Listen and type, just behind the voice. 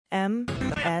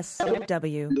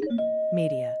MSW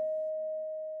Media.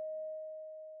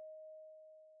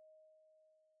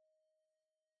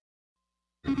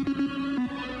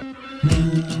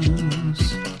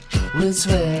 News with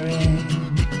swearing.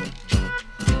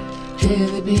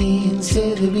 Daily beans,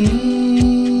 daily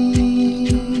beans.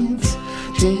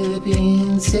 Daily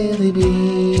beans, daily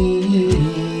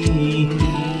beans.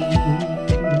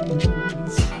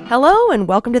 Hello and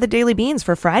welcome to the Daily Beans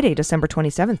for Friday, December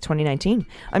 27th, 2019.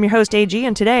 I'm your host, AG,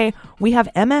 and today we have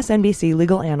MSNBC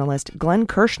legal analyst Glenn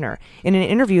Kirschner in an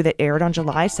interview that aired on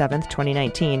July 7th,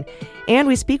 2019. And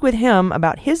we speak with him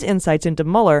about his insights into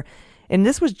Mueller. And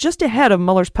this was just ahead of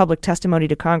Mueller's public testimony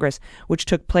to Congress, which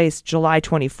took place July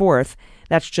 24th.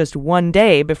 That's just one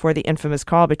day before the infamous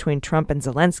call between Trump and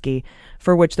Zelensky,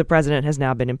 for which the president has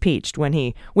now been impeached when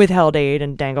he withheld aid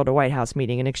and dangled a White House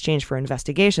meeting in exchange for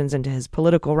investigations into his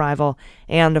political rival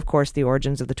and, of course, the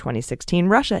origins of the 2016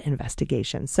 Russia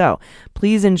investigation. So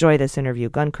please enjoy this interview.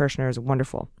 Glenn Kirschner is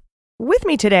wonderful. With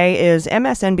me today is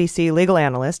MSNBC legal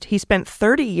analyst. He spent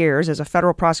 30 years as a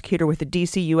federal prosecutor with the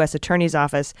D.C. U.S. Attorney's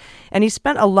Office, and he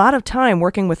spent a lot of time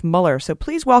working with Mueller. So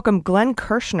please welcome Glenn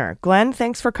Kirschner. Glenn,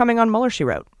 thanks for coming on Mueller, She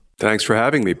Wrote. Thanks for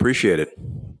having me. Appreciate it.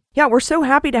 Yeah, we're so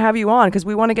happy to have you on because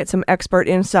we want to get some expert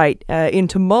insight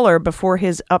into Mueller before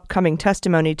his upcoming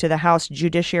testimony to the House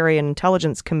Judiciary and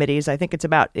Intelligence Committees. I think it's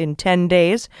about in 10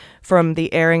 days from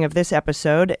the airing of this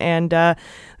episode. And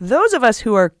those of us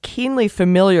who are keenly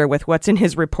familiar with what's in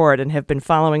his report and have been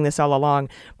following this all along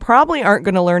probably aren't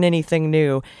going to learn anything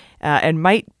new and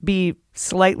might be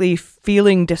slightly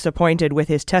feeling disappointed with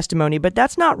his testimony. But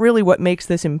that's not really what makes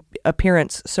this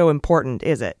appearance so important,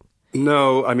 is it?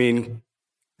 No, I mean,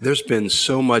 there's been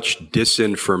so much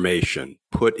disinformation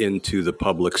put into the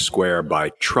public square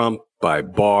by Trump, by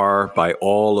Barr, by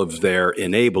all of their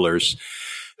enablers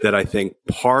that I think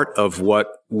part of the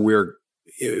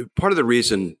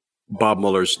reason Bob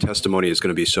Mueller's testimony is going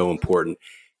to be so important.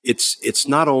 It's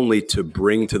not only to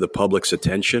bring to the public's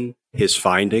attention his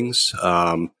findings,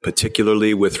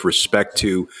 particularly with respect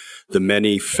to the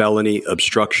many felony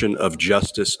obstruction of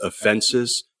justice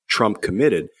offenses Trump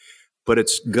committed, but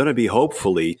it's going to be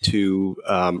hopefully to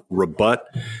rebut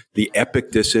the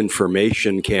epic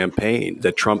disinformation campaign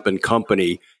that Trump and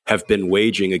company have been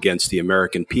waging against the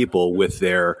American people with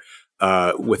their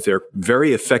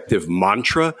very effective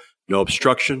mantra: no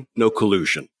obstruction, no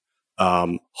collusion.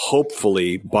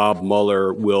 Hopefully, Bob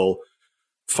Mueller will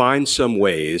find some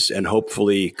ways, and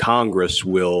hopefully Congress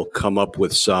will come up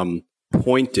with some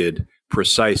pointed,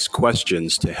 precise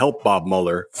questions to help Bob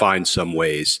Mueller find some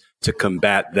ways to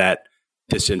combat that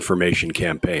disinformation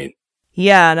campaign.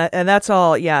 Yeah, and that's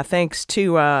all, thanks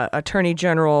to Attorney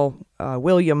General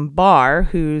William Barr,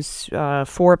 whose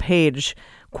 4-page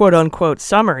quote-unquote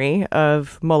summary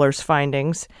of Mueller's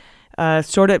findings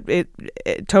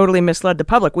it totally misled the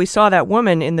public. We saw that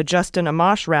woman in the Justin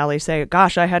Amash rally say,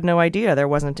 gosh, I had no idea there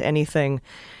wasn't anything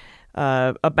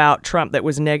about Trump that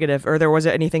was negative, or there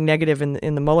wasn't anything negative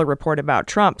in the Mueller report about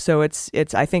Trump. So it's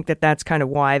I think that's kind of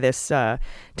why this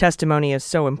testimony is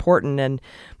so important. And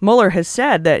Mueller has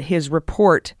said that his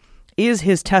report is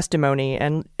his testimony,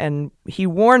 and he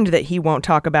warned that he won't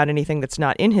talk about anything that's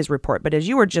not in his report. But as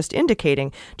you were just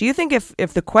indicating, do you think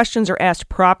if the questions are asked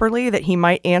properly that he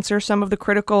might answer some of the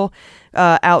critical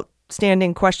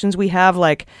outstanding questions we have,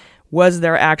 like was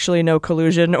there actually no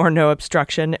collusion or no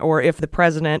obstruction, or if the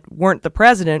president weren't the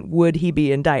president, would he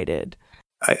be indicted?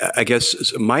 I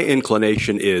guess my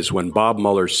inclination is when Bob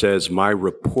Mueller says my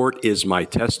report is my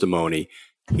testimony,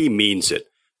 he means it.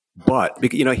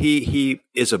 But, you know, he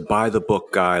is a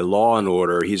by-the-book guy, law and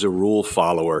order. He's a rule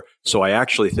follower. So I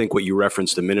actually think what you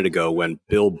referenced a minute ago when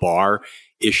Bill Barr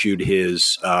issued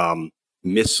his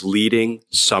misleading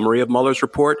summary of Mueller's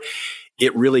report,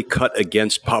 it really cut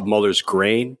against Bob Mueller's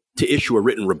grain to issue a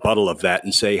written rebuttal of that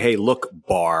and say, hey, look,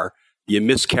 Barr, you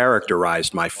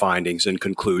mischaracterized my findings and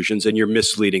conclusions and you're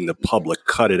misleading the public.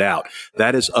 Cut it out.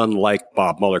 That is unlike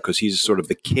Bob Mueller because he's sort of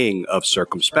the king of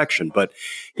circumspection. But,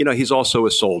 you know, he's also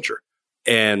a soldier.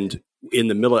 And in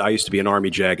the military, I used to be an Army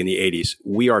JAG in the 80s.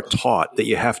 We are taught that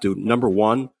you have to, number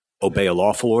one, obey a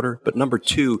lawful order. But number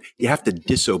two, you have to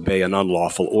disobey an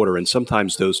unlawful order. And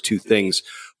sometimes those two things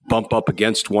bump up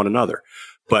against one another.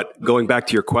 But going back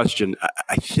to your question,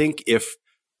 I think if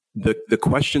the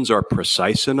questions are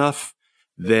precise enough,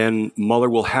 then Mueller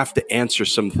will have to answer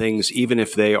some things, even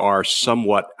if they are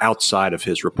somewhat outside of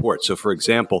his report. So, for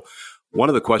example, one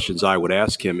of the questions I would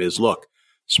ask him is, look,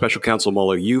 Special Counsel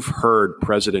Mueller, you've heard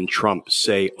President Trump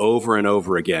say over and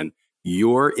over again,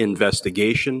 your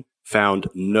investigation found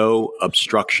no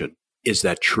obstruction. Is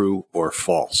that true or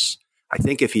false? I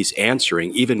think if he's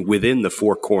answering even within the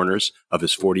four corners of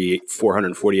his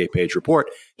 448-page report,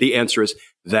 the answer is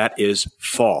that is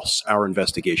false. Our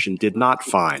investigation did not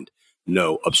find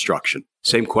no obstruction.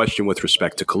 Same question with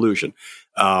respect to collusion.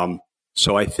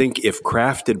 So I think if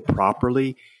crafted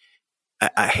properly,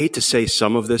 I hate to say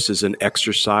some of this is an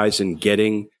exercise in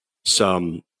getting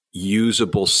some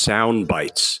usable sound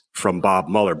bites from Bob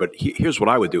Mueller. But here's what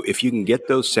I would do. If you can get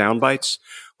those sound bites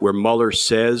where Mueller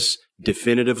says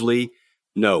definitively,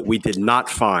 no, we did not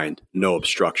find no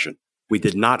obstruction, we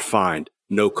did not find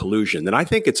no collusion, then I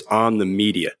think it's on the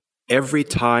media. Every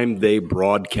time they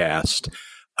broadcast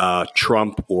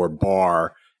Trump or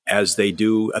Barr, as they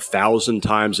do 1,000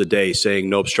 times a day, saying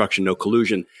no obstruction, no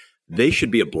collusion, they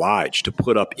should be obliged to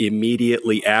put up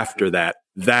immediately after that,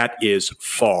 that is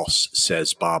false,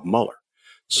 says Bob Mueller.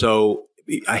 So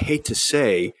I hate to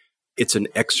say it's an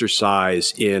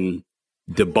exercise in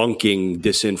debunking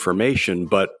disinformation,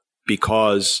 but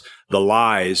because the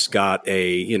lies got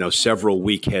a, several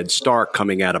week head start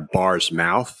coming out of Barr's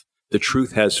mouth, the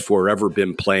truth has forever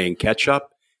been playing catch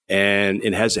up, and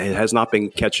it has not been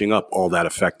catching up all that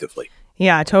effectively.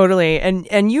 Yeah, totally.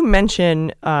 And you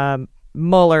mentioned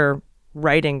Mueller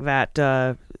writing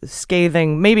that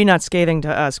scathing, maybe not scathing to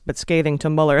us, but scathing to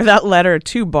Mueller, that letter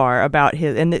to Barr about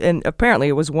his, and apparently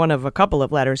it was one of a couple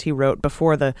of letters he wrote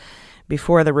before the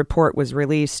report was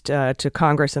released to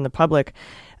Congress and the public.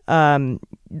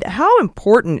 How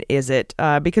important is it?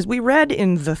 Because we read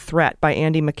in The Threat by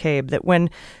Andy McCabe that when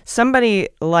somebody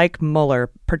like Mueller,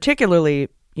 particularly,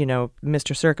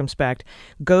 Mr. Circumspect,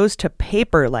 goes to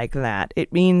paper like that,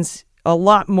 it means a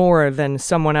lot more than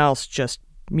someone else just,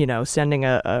 sending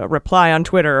a reply on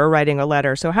Twitter or writing a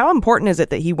letter. So how important is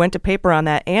it that he went to paper on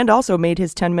that and also made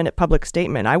his 10-minute public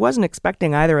statement? I wasn't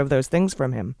expecting either of those things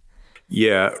from him.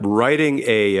 Yeah, writing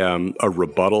a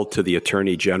rebuttal to the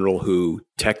attorney general, who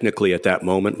technically at that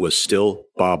moment was still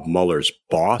Bob Mueller's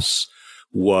boss,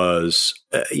 was,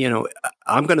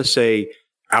 I'm going to say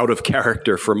out of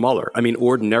character for Mueller. I mean,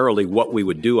 ordinarily what we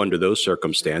would do under those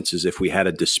circumstances, if we had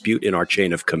a dispute in our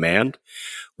chain of command,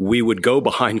 we would go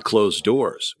behind closed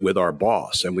doors with our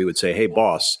boss and we would say, hey,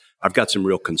 boss, I've got some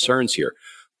real concerns here.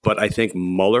 But I think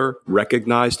Mueller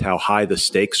recognized how high the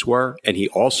stakes were, and he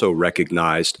also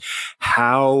recognized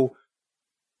how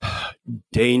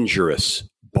dangerous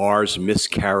Barr's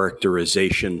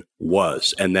mischaracterization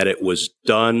was, and that it was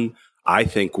done, I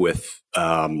think, with,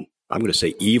 I'm going to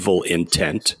say, evil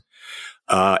intent.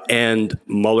 And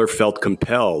Mueller felt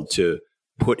compelled to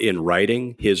put in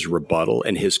writing his rebuttal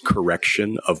and his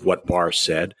correction of what Barr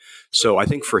said. So I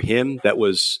think for him, that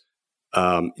was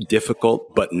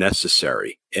difficult but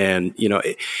necessary. And,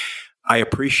 I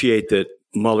appreciate that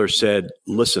Mueller said,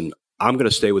 listen, I'm going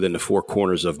to stay within the four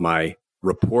corners of my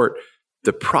report.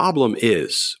 The problem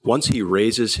is, once he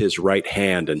raises his right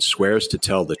hand and swears to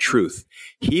tell the truth,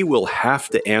 he will have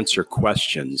to answer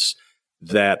questions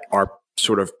that are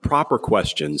sort of proper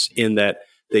questions in that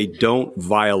they don't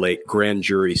violate grand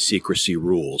jury secrecy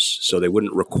rules. So they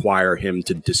wouldn't require him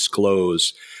to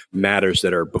disclose matters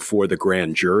that are before the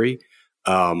grand jury,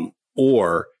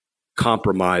 or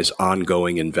compromise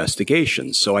ongoing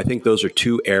investigations. So I think those are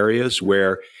two areas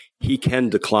where he can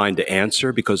decline to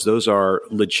answer, because those are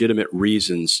legitimate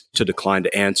reasons to decline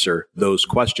to answer those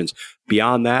questions.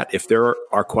 Beyond that, if there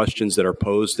are questions that are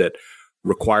posed that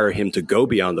require him to go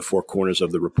beyond the four corners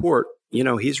of the report,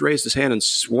 he's raised his hand and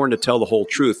sworn to tell the whole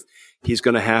truth. He's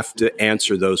going to have to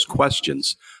answer those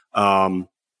questions,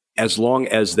 as long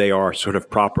as they are sort of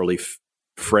properly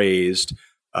phrased.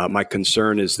 My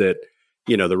concern is that,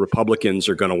 the Republicans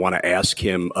are going to want to ask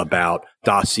him about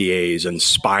dossiers and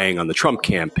spying on the Trump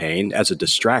campaign as a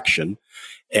distraction.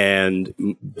 And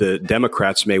the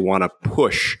Democrats may want to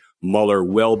push Mueller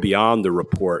well beyond the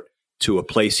report to a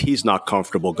place he's not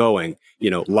comfortable going,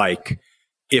 like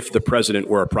if the president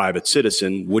were a private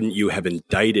citizen, wouldn't you have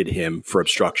indicted him for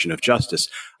obstruction of justice?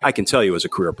 I can tell you as a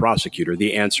career prosecutor,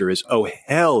 the answer is, oh,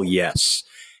 hell yes.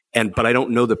 But I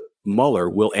don't know that Mueller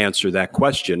will answer that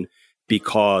question,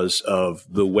 because of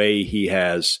the way he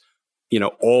has,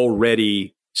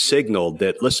 already signaled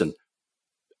that, listen,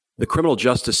 the criminal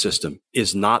justice system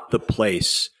is not the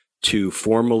place to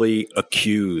formally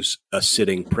accuse a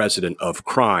sitting president of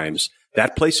crimes.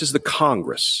 That place is the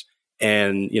Congress.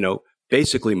 And,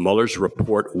 basically, Mueller's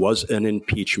report was an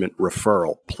impeachment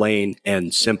referral, plain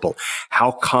and simple.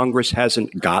 How Congress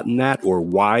hasn't gotten that, or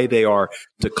why they are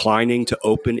declining to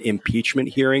open impeachment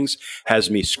hearings,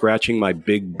 has me scratching my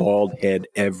big bald head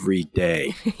every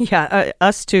day. Yeah,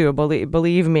 us too,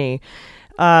 believe me.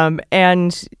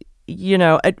 And,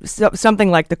 something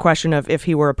like the question of, if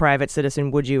he were a private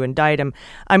citizen, would you indict him?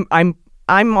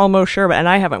 I'm almost sure, and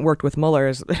I haven't worked with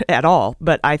Mueller at all,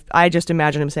 but I just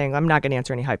imagine him saying, I'm not going to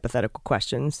answer any hypothetical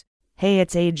questions. Hey,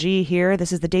 it's AG here.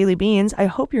 This is the Daily Beans. I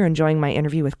hope you're enjoying my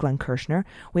interview with Glenn Kirschner.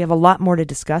 We have a lot more to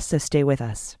discuss, so stay with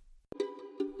us.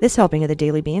 This helping of the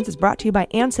Daily Beans is brought to you by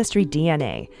Ancestry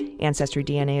DNA. Ancestry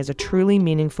DNA is a truly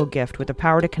meaningful gift with the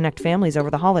power to connect families over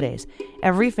the holidays.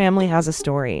 Every family has a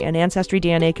story, and Ancestry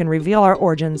DNA can reveal our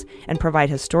origins and provide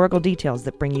historical details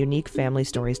that bring unique family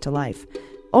stories to life.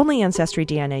 Only Ancestry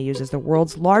DNA uses the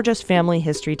world's largest family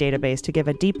history database to give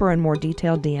a deeper and more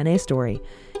detailed DNA story.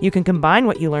 You can combine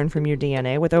what you learn from your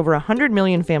DNA with over 100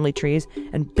 million family trees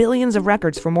and billions of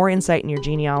records for more insight in your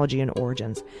genealogy and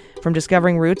origins. From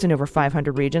discovering roots in over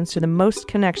 500 regions to the most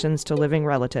connections to living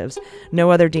relatives, no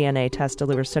other DNA test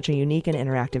delivers such a unique and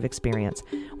interactive experience.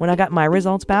 When I got my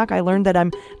results back, I learned that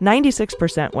I'm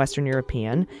 96% Western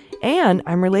European, and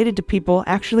I'm related to people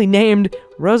actually named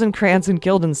Rosencrantz and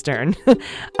Guildenstern.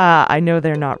 I know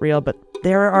they're not real, but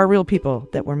there are real people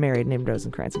that were married named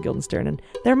Rosencrantz and Guildenstern, and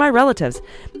they're my relatives.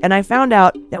 And I found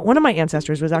out that one of my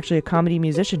ancestors was actually a comedy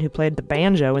musician who played the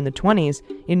banjo in the 1920s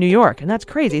in New York, and that's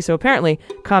crazy. So apparently,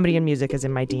 comedy and music is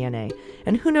in my DNA.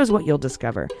 And who knows what you'll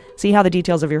discover. See how the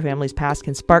details of your family's past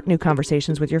can spark new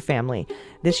conversations with your family.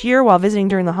 This year, while visiting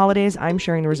during the holidays, I'm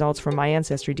sharing the results from my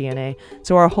Ancestry DNA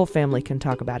so our whole family can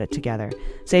talk about it together.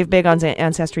 Save big on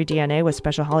Ancestry DNA with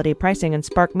special holiday pricing and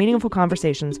spark meaningful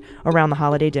conversations around the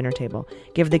holiday dinner table.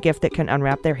 Give the gift that can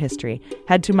unwrap their history.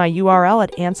 Head to my URL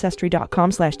at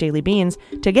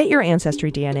ancestry.com/dailybeans to get your Ancestry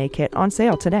DNA kit on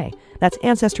sale today. That's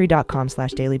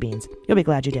ancestry.com/dailybeans. You'll be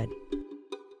glad you did.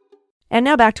 And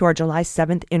now back to our July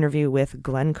 7th interview with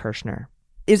Glenn Kirschner.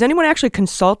 Is anyone actually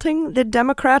consulting the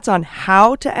Democrats on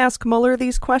how to ask Mueller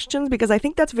these questions? Because I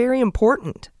think that's very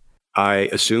important. I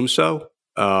assume so,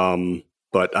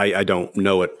 but I don't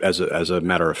know it as a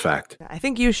matter of fact. I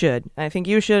think you should.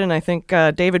 And I think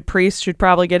David Priest should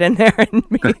probably get in there and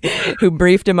who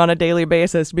briefed him on a daily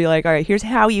basis, be like, all right, here's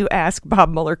how you ask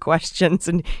Bob Mueller questions,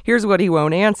 and here's what he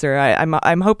won't answer.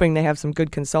 I'm hoping they have some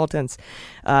good consultants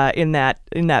in that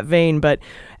vein, but.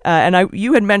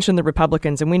 You had mentioned the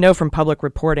Republicans, and we know from public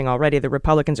reporting already the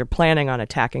Republicans are planning on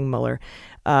attacking Mueller.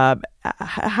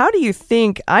 How do you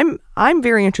think? I'm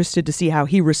very interested to see how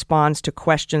he responds to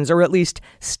questions, or at least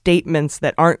statements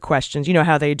that aren't questions. You know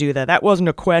how they do that. That wasn't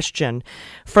a question,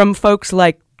 from folks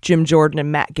like Jim Jordan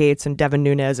and Matt Gaetz and Devin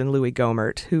Nunes and Louis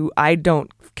Gohmert, who I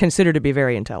don't consider to be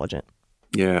very intelligent.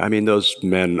 Yeah, I mean, those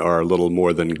men are a little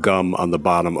more than gum on the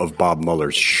bottom of Bob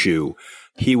Mueller's shoe.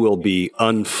 He will be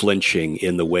unflinching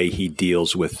in the way he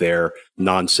deals with their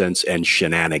nonsense and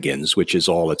shenanigans, which is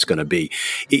all it's going to be.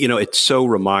 You know, it so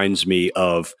reminds me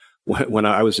of when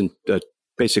I was in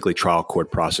basically trial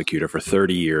court prosecutor for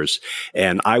 30 years,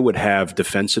 and I would have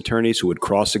defense attorneys who would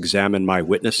cross-examine my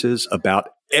witnesses about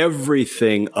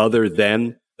everything other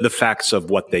than the facts of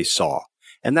what they saw.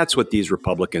 And that's what these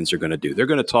Republicans are going to do. They're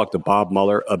going to talk to Bob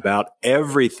Mueller about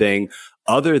everything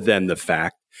other than the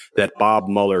fact that Bob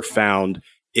Mueller found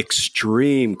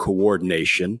extreme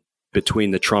coordination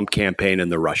between the Trump campaign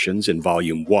and the Russians in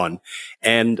Volume 1,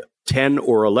 and 10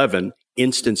 or 11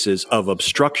 instances of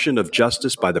obstruction of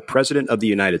justice by the President of the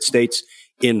United States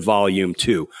in Volume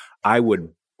 2. I would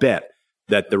bet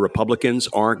that the Republicans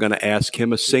aren't going to ask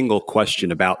him a single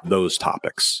question about those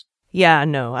topics. Yeah,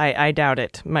 no, I doubt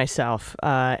it myself.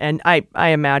 And I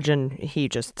imagine he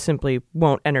just simply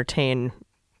won't entertain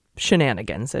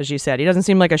shenanigans, as you said. He doesn't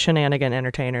seem like a shenanigan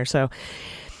entertainer. So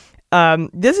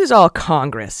this is all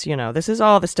Congress, this is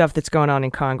all the stuff that's going on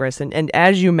in Congress. And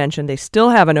as you mentioned, they still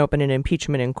haven't opened an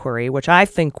impeachment inquiry, which I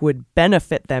think would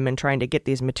benefit them in trying to get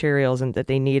these materials and that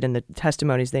they need and the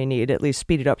testimonies they need, at least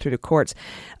speed it up through the courts,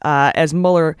 as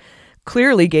Mueller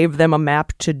clearly gave them a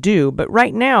map to do. But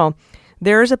right now,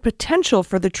 there is a potential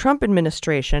for the Trump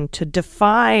administration to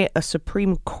defy a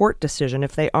Supreme Court decision,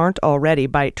 if they aren't already,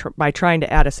 by trying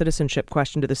to add a citizenship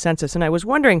question to the census. And I was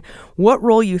wondering what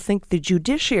role you think the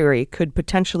judiciary could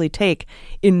potentially take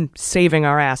in saving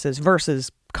our asses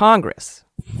versus Congress.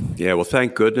 Yeah, well,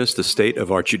 thank goodness the state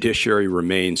of our judiciary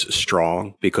remains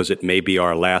strong, because it may be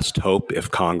our last hope if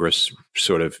Congress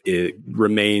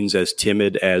remains as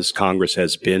timid as Congress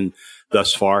has been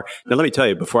thus far. Now, let me tell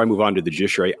you, before I move on to the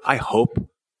judiciary, I hope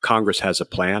Congress has a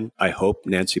plan. I hope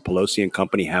Nancy Pelosi and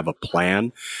company have a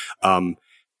plan.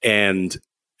 And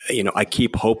I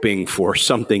keep hoping for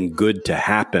something good to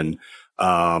happen.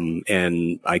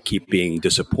 And I keep being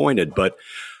disappointed. But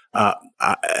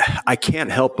I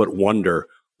can't help but wonder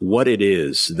what it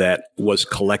is that was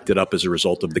collected up as a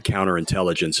result of the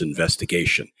counterintelligence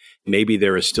investigation. Maybe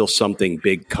there is still something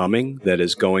big coming that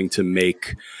is going to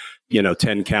make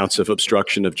 10 counts of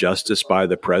obstruction of justice by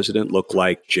the president look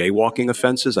like jaywalking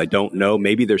offenses. I don't know.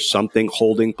 Maybe there's something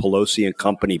holding Pelosi and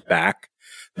company back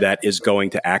that is going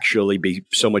to actually be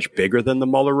so much bigger than the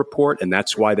Mueller report, and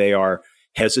that's why they are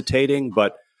hesitating.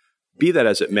 But be that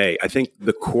as it may, I think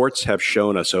the courts have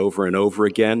shown us over and over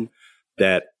again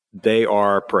that they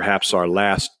are perhaps our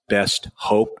last best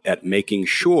hope at making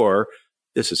sure,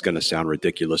 this is going to sound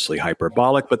ridiculously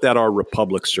hyperbolic, but that our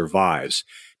republic survives.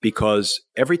 Because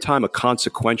every time a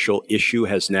consequential issue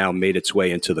has now made its way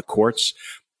into the courts,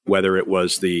 whether it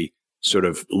was the sort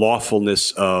of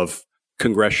lawfulness of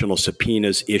congressional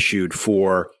subpoenas issued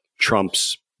for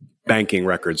Trump's banking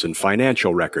records and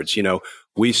financial records,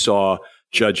 we saw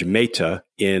Judge Mehta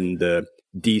in the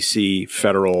D.C.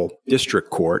 Federal District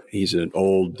Court. He's an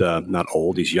not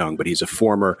old, he's young, but he's a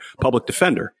former public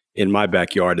defender in my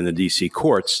backyard in the D.C.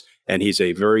 courts. And he's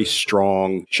a very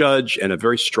strong judge and a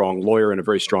very strong lawyer and a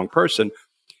very strong person.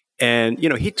 And,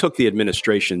 he took the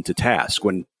administration to task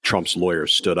when Trump's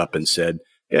lawyers stood up and said,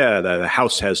 yeah, the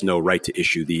House has no right to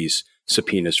issue these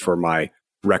subpoenas for my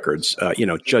records.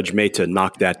 Judge Mehta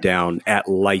knocked that down at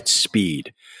light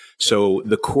speed. So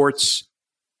the courts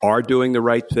are doing the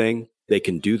right thing. They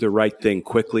can do the right thing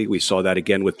quickly. We saw that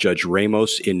again with Judge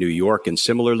Ramos in New York in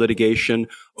similar litigation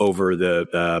over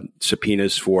the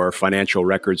subpoenas for financial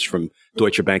records from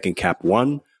Deutsche Bank and Cap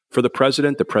One for the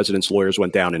president. The president's lawyers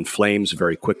went down in flames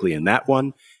very quickly in that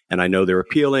one. And I know they're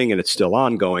appealing and it's still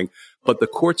ongoing, but the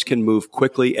courts can move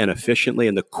quickly and efficiently,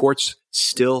 and the courts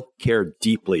still care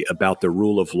deeply about the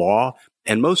rule of law.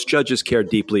 And most judges care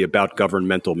deeply about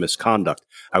governmental misconduct.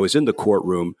 I was in the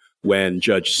courtroom when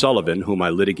Judge Sullivan, whom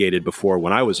I litigated before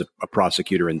when I was a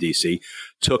prosecutor in D.C.,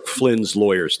 took Flynn's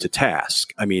lawyers to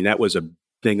task. I mean, that was a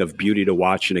thing of beauty to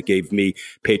watch, and it gave me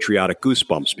patriotic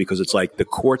goosebumps because it's like the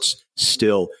courts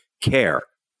still care.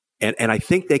 And I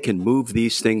think they can move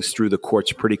these things through the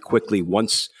courts pretty quickly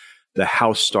once the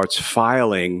House starts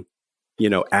filing,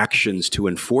 actions to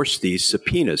enforce these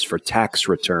subpoenas for tax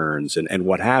returns and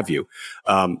what have you.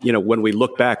 When we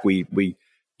look back, we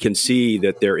can see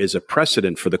that there is a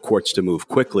precedent for the courts to move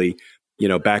quickly.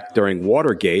 Back during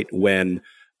Watergate, when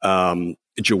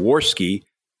Jaworski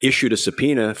issued a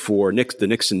subpoena for the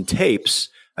Nixon tapes,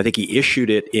 I think he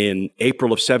issued it in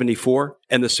April of 74,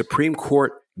 and the Supreme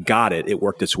Court got it. It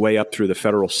worked its way up through the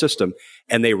federal system,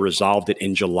 and they resolved it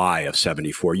in July of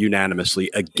 74, unanimously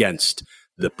against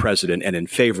the president and in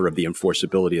favor of the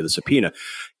enforceability of the subpoena.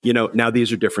 Now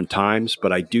these are different times,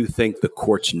 but I do think the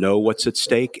courts know what's at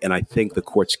stake, and I think the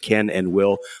courts can and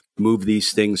will move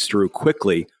these things through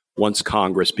quickly once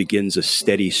Congress begins a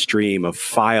steady stream of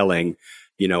filing,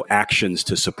 actions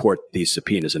to support these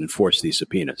subpoenas and enforce these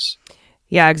subpoenas.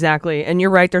 Yeah, exactly. And you're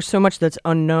right. There's so much that's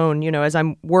unknown. As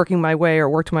I'm worked my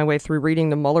way through reading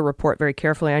the Mueller report very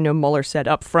carefully, I know Mueller said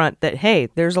up front that, hey,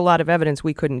 there's a lot of evidence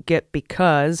we couldn't get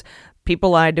because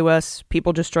people lied to us,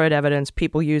 people destroyed evidence,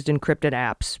 people used encrypted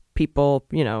apps, people,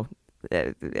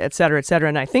 et cetera, et cetera.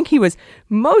 And I think he was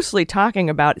mostly talking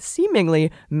about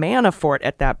seemingly Manafort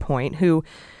at that point, who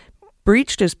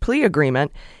breached his plea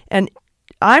agreement. And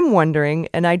I'm wondering,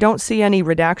 and I don't see any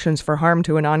redactions for harm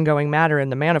to an ongoing matter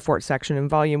in the Manafort section in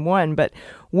Volume 1, but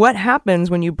what happens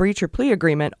when you breach your plea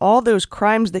agreement? All those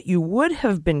crimes that you would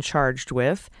have been charged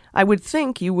with, I would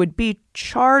think you would be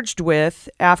charged with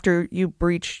after you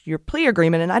breach your plea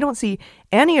agreement. And I don't see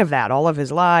any of that, all of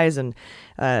his lies and,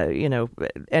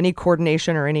 any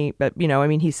coordination or any, but,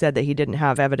 he said that he didn't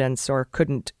have evidence or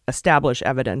couldn't establish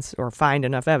evidence or find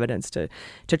enough evidence to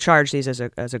charge these as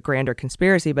a grander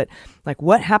conspiracy. But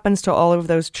what happens to all of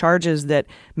those charges that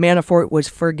Manafort was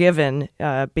forgiven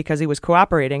because he was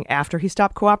cooperating after he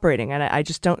stopped cooperating? And I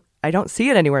just don't see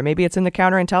it anywhere. Maybe it's in the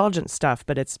counterintelligence stuff,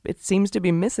 but it seems to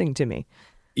be missing to me.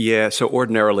 Yeah, so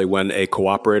ordinarily when a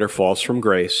cooperator falls from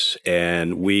grace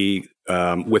and we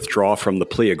withdraw from the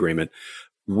plea agreement,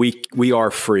 we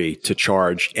are free to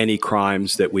charge any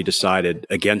crimes that we decided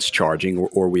against charging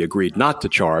or we agreed not to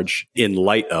charge in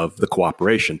light of the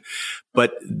cooperation.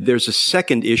 But there's a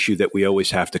second issue that we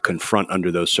always have to confront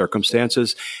under those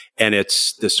circumstances, and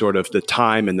it's the sort of the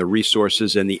time and the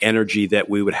resources and the energy that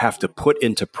we would have to put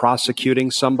into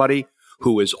prosecuting somebody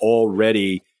who has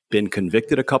already been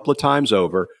convicted a couple of times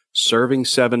over, serving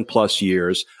 7+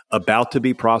 years, about to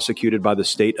be prosecuted by the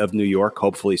state of New York,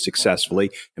 hopefully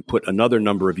successfully, and put another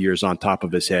number of years on top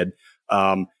of his head.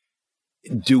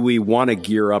 Do we want to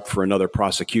gear up for another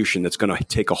prosecution that's going to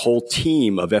take a whole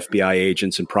team of FBI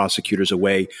agents and prosecutors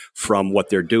away from what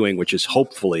they're doing, which is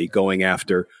hopefully going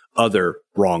after other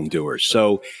wrongdoers?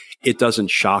 So it doesn't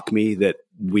shock me that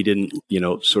we didn't,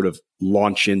 sort of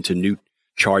launch into new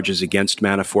charges against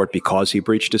Manafort because he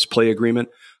breached his plea agreement.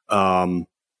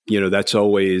 that's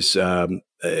always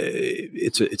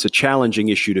it's a challenging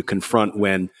issue to confront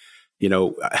when,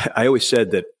 I always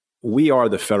said that we are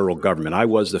the federal government. I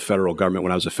was the federal government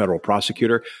when I was a federal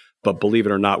prosecutor, but believe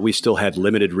it or not, we still had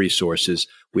limited resources.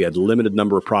 We had limited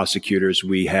number of prosecutors.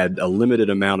 We had a limited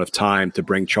amount of time to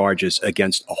bring charges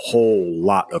against a whole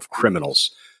lot of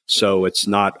criminals. So it's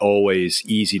not always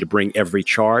easy to bring every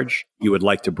charge you would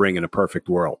like to bring in a perfect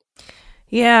world.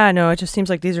 Yeah, no, it just seems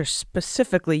like these are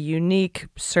specifically unique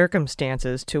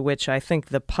circumstances to which I think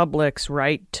the public's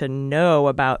right to know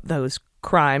about those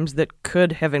crimes that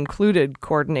could have included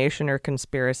coordination or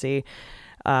conspiracy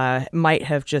might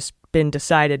have just been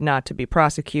decided not to be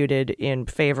prosecuted in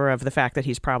favor of the fact that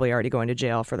he's probably already going to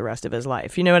jail for the rest of his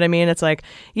life. You know what I mean? It's like,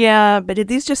 yeah, but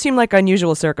these just seem like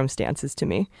unusual circumstances to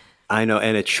me. I know,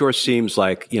 and it sure seems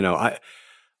like,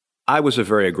 I was a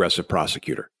very aggressive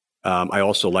prosecutor. I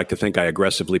also like to think I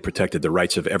aggressively protected the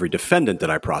rights of every defendant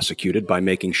that I prosecuted by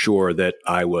making sure that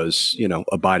I was,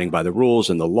 abiding by the rules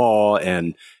and the law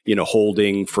and,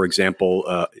 holding, for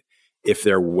example, if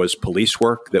there was police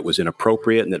work that was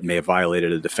inappropriate and that may have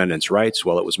violated a defendant's rights,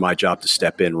 well, it was my job to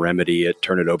step in, remedy it,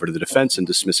 turn it over to the defense and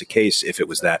dismiss a case if it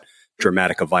was that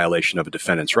dramatic a violation of a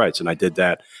defendant's rights. And I did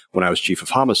that when I was chief of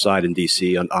homicide in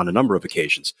D.C. on a number of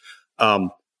occasions.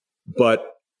 But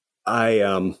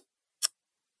I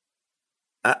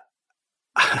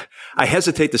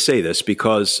hesitate to say this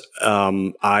because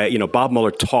Bob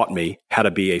Mueller taught me how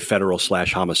to be a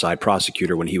federal/homicide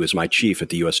prosecutor when he was my chief at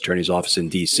the U.S. Attorney's Office in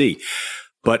D.C.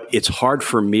 But it's hard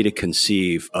for me to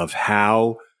conceive of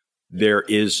how there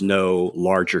is no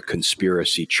larger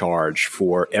conspiracy charge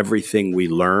for everything we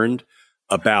learned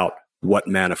about what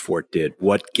Manafort did,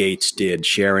 what Gates did,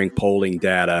 sharing polling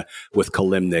data with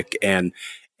Kalimnik,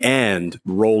 and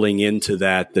rolling into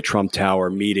that, the Trump Tower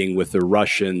meeting with the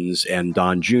Russians and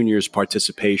Don Jr.'s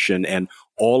participation and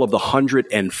all of the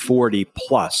 140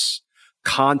 plus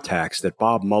contacts that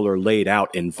Bob Mueller laid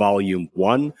out in volume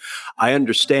 1. I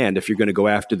understand if you're going to go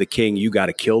after the king, you got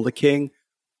to kill the king.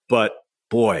 But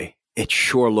boy, it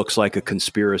sure looks like a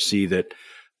conspiracy that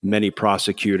many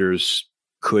prosecutors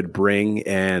could bring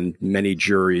and many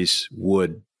juries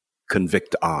would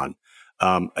convict on.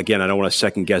 Again, I don't want to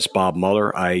second guess Bob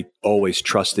Mueller. I always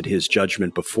trusted his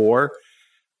judgment before.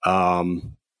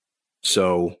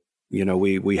 So,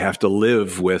 we have to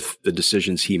live with the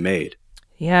decisions he made.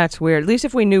 Yeah, it's weird. At least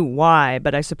if we knew why.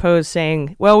 But I suppose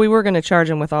saying, well, we were going to charge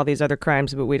him with all these other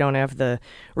crimes, but we don't have the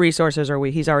resources or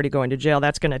he's already going to jail,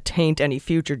 that's going to taint any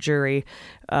future jury.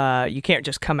 You can't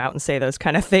just come out and say those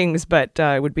kind of things, but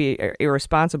it would be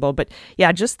irresponsible. But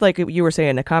yeah, just like you were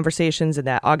saying, the conversations in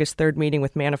that August 3rd meeting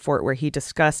with Manafort where he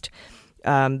discussed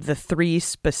the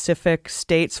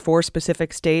four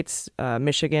specific states,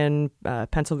 Michigan,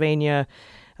 Pennsylvania,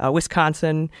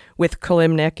 Wisconsin, with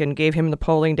Kalimnik and gave him the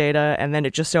polling data. And then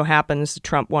it just so happens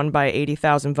Trump won by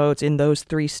 80,000 votes in those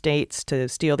 3 states to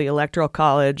steal the Electoral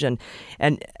College. And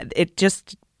it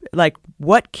just, like,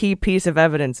 what key piece of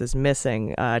evidence is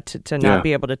missing to not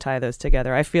be able to tie those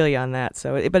together? I feel you on that.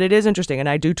 So, but it is interesting. And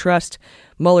I do trust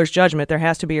Mueller's judgment. There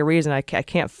has to be a reason. I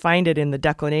can't find it in the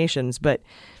declinations, but,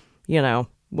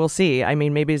 we'll see. I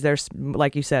mean, maybe there's,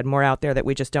 like you said, more out there that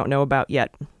we just don't know about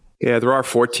yet. Yeah, there are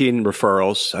 14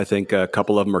 referrals. I think a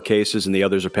couple of them are cases and the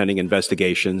others are pending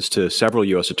investigations to several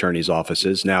U.S. attorneys'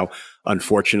 offices. Now,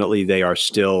 unfortunately, they are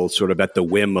still sort of at the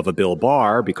whim of a Bill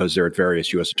Barr because they're at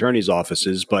various U.S. attorneys'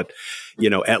 offices. But,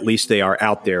 at least they are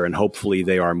out there and hopefully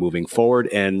they are moving forward.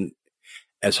 And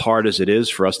as hard as it is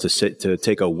for us to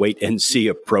take a wait and see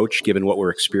approach, given what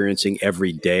we're experiencing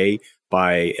every day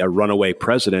by a runaway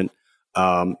president,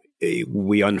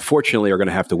 we unfortunately are going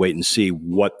to have to wait and see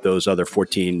what those other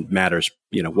 14 matters,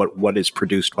 what is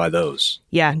produced by those.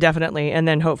 Yeah, definitely. And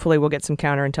then hopefully we'll get some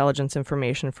counterintelligence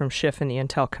information from Schiff and the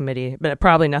Intel Committee, but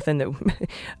probably nothing that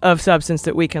of substance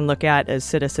that we can look at as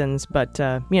citizens. But,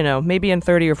 maybe in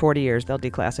 30 or 40 years, they'll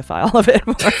declassify all of it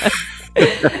for us.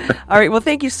 All right. Well,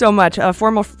 thank you so much.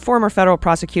 Former federal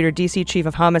prosecutor, D.C. Chief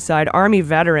of Homicide, Army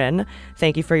veteran.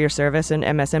 Thank you for your service. And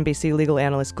MSNBC legal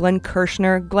analyst Glenn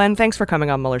Kirschner. Glenn, thanks for coming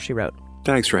on Mueller, She Wrote.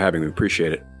 Thanks for having me.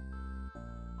 Appreciate it.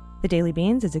 The Daily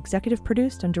Beans is executive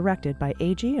produced and directed by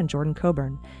A.G. and Jordan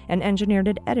Coburn, and engineered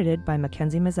and edited by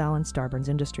Mackenzie Mazzell and Starburns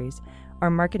Industries. Our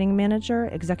marketing manager,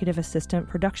 executive assistant,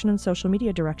 production and social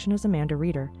media direction is Amanda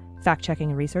Reeder. Fact-checking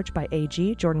and research by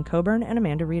A.G., Jordan Coburn, and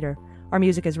Amanda Reeder. Our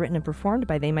music is written and performed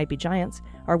by They Might Be Giants.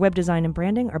 Our web design and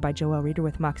branding are by Joelle Reeder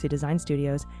with Moxie Design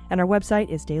Studios, and our website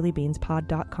is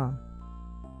dailybeanspod.com.